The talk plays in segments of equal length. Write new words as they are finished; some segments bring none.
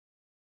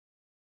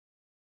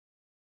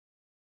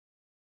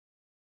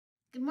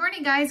Good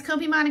morning, guys.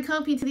 Kopi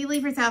Monokopi to the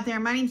leavers out there.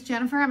 My name's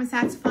Jennifer. I'm a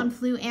saxophone,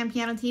 flute, and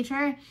piano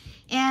teacher,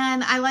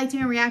 and I like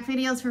doing react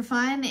videos for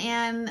fun,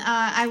 and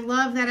I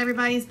love that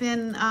everybody's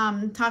been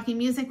talking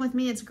music with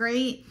me. It's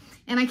great,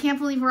 and I can't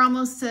believe we're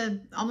almost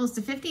to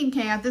 15K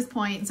at this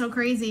point. It's so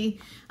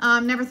crazy.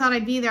 Never thought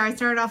I'd be there. I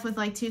started off with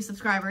like 2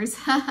 subscribers,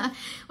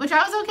 which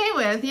I was okay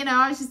with. You know,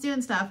 I was just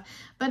doing stuff.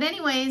 But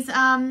anyways,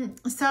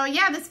 so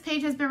yeah, this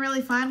page has been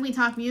really fun. We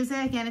talk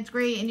music, and it's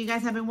great, and you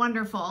guys have been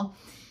wonderful.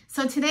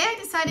 So today I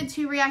decided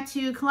to react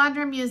to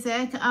Kalandra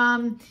music,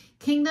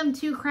 Kingdom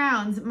 2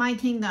 Crowns, My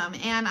Kingdom,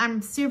 and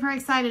I'm super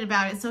excited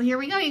about it. So here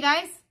we go, you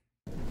guys.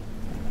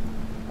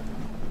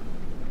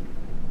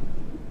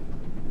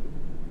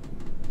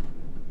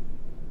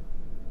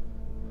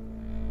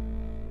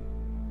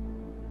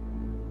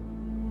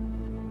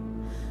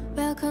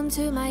 Welcome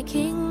to my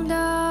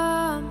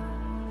kingdom.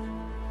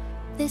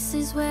 This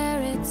is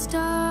where it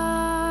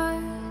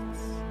starts.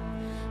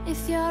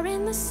 If you're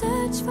in the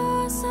search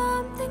for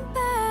something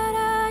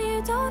better,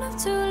 you don't have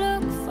to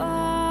look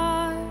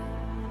far.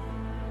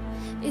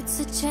 It's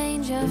a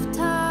change of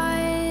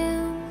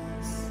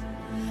times.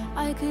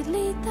 I could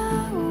lead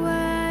the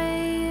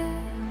way.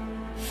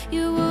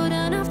 You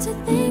wouldn't have to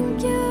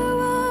think, you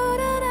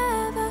wouldn't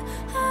ever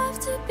have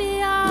to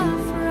be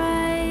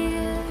afraid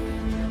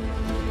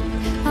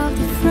of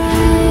the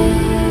fray.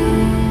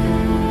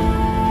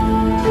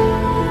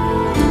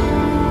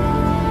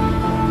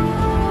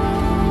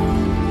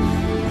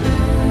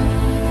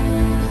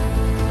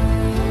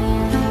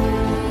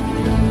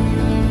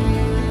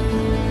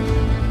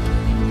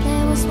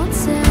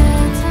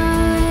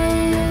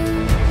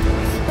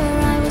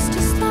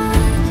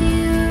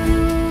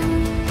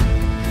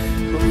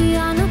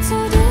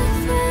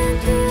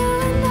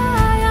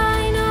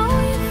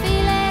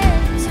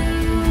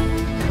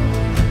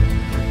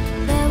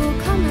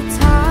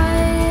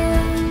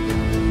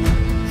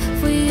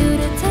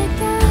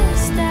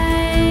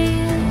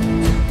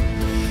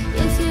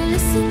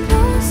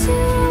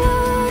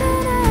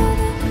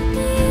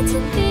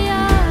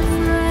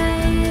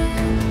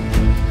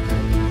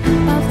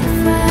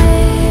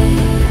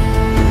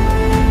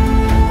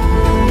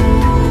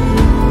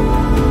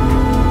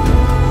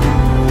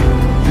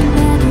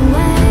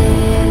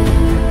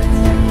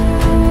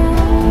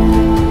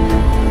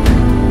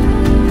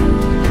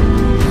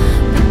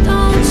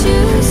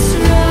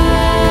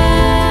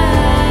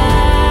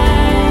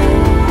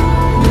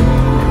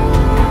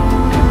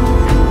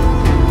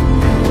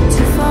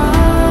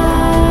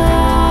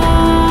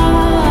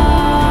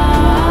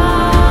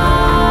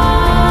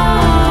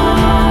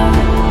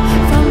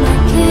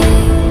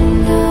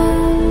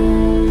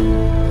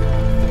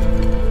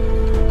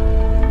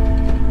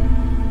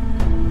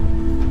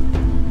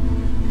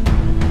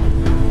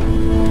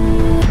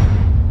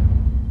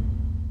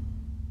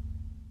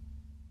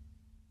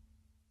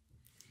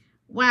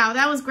 Wow,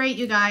 that was great,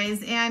 you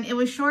guys, and it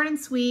was short and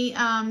sweet,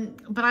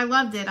 but I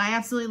loved it. I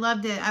absolutely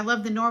loved it. I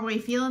loved the Norway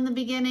feel in the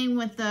beginning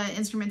with the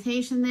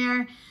instrumentation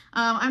there.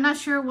 I'm not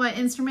sure what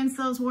instruments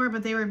those were,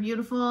 but they were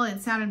beautiful.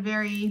 It sounded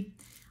very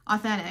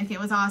authentic. It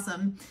was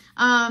awesome.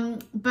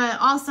 But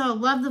also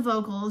love the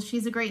vocals.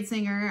 She's a great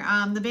singer.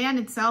 The band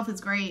itself is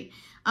great.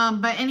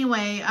 But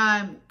anyway,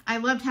 I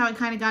loved how it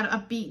kind of got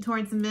upbeat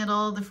towards the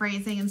middle, the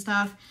phrasing and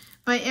stuff.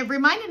 But it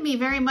reminded me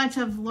very much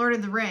of Lord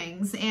of the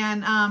Rings,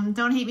 and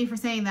don't hate me for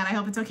saying that. I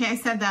hope it's okay I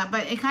said that,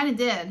 but it kind of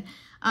did.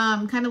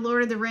 Kind of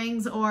Lord of the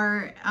Rings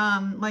or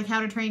like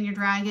How to Train Your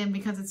Dragon,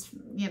 because it's,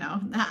 you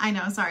know, I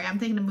know, sorry, I'm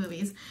thinking of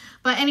movies.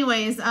 But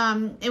anyways,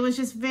 it was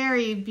just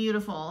very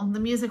beautiful. The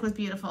music was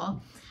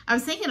beautiful. I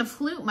was thinking a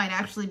flute might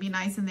actually be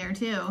nice in there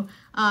too,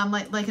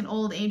 like an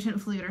old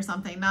ancient flute or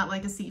something, not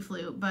like a sea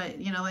flute,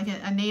 but you know, like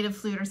a native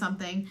flute or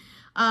something.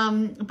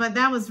 But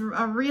that was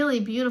a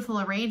really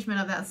beautiful arrangement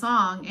of that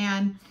song,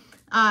 and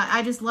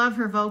I just love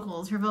her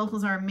vocals. Her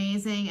vocals are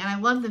amazing, and I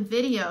love the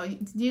video.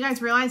 Do you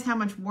guys realize how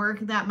much work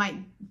that might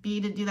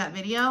be to do that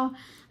video?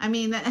 I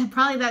mean,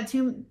 probably that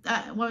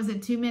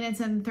 2 minutes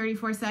and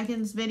 34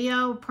 seconds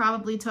video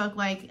probably took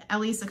like at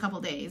least a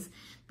couple days,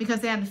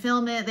 because they had to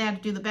film it, they had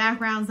to do the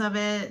backgrounds of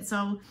it.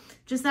 So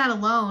just that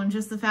alone,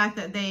 just the fact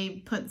that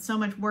they put so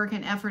much work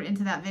and effort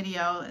into that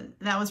video,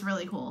 that was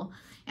really cool.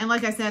 And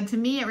like I said, to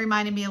me, it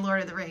reminded me of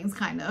Lord of the Rings,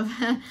 kind of,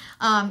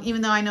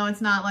 even though I know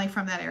it's not like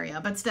from that area,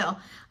 but still.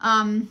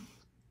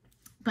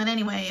 But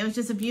anyway, it was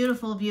just a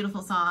beautiful,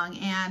 beautiful song.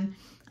 And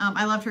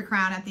I loved her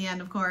crown at the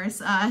end, of course.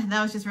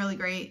 That was just really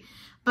great.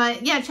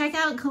 But yeah, check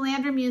out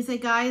Kalandra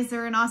music, guys.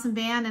 They're an awesome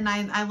band, and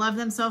I love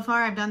them so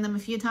far. I've done them a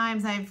few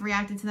times. I've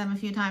reacted to them a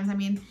few times. I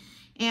mean,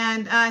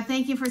 and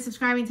thank you for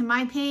subscribing to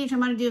my page. I'm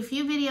going to do a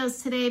few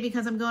videos today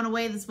because I'm going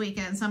away this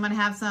weekend. So I'm going to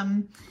have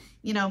some,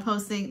 you know,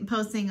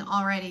 posting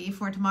already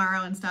for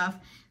tomorrow and stuff.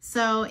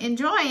 So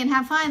enjoy and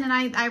have fun. And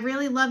I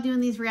really love doing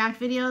these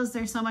react videos.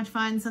 They're so much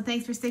fun. So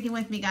thanks for sticking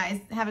with me,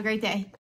 guys. Have a great day.